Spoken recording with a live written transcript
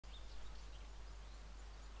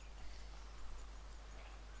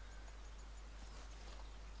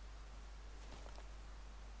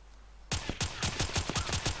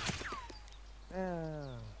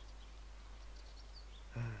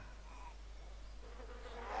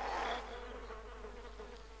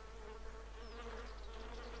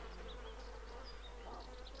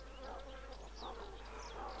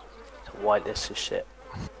what is this shit?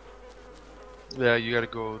 Yeah, you gotta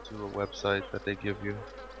go to a website that they give you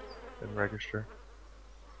and register.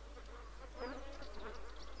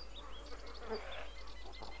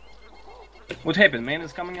 What happened? Man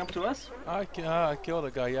is coming up to us? I killed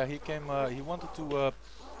a guy. Yeah, he came. He wanted to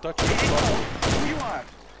touch me. Who you are?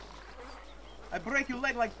 I break your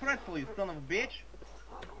leg like pretzel, you son of a bitch.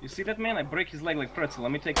 You see that man? I break his leg like pretzel.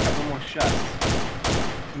 Let me take a couple more shots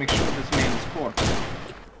to make sure this man is corpse.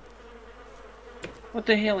 What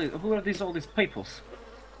the hell is? Who are these? All these peoples?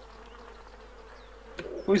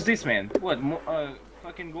 Who is this man? What?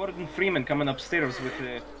 Fucking Gordon Freeman coming upstairs with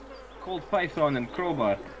a cold python and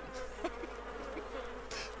crowbar.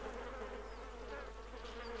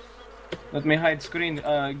 Let me hide screen.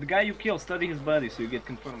 The guy you kill, study his body so you get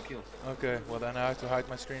confirmed kills. Okay, well then I have to hide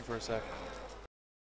my screen for a sec.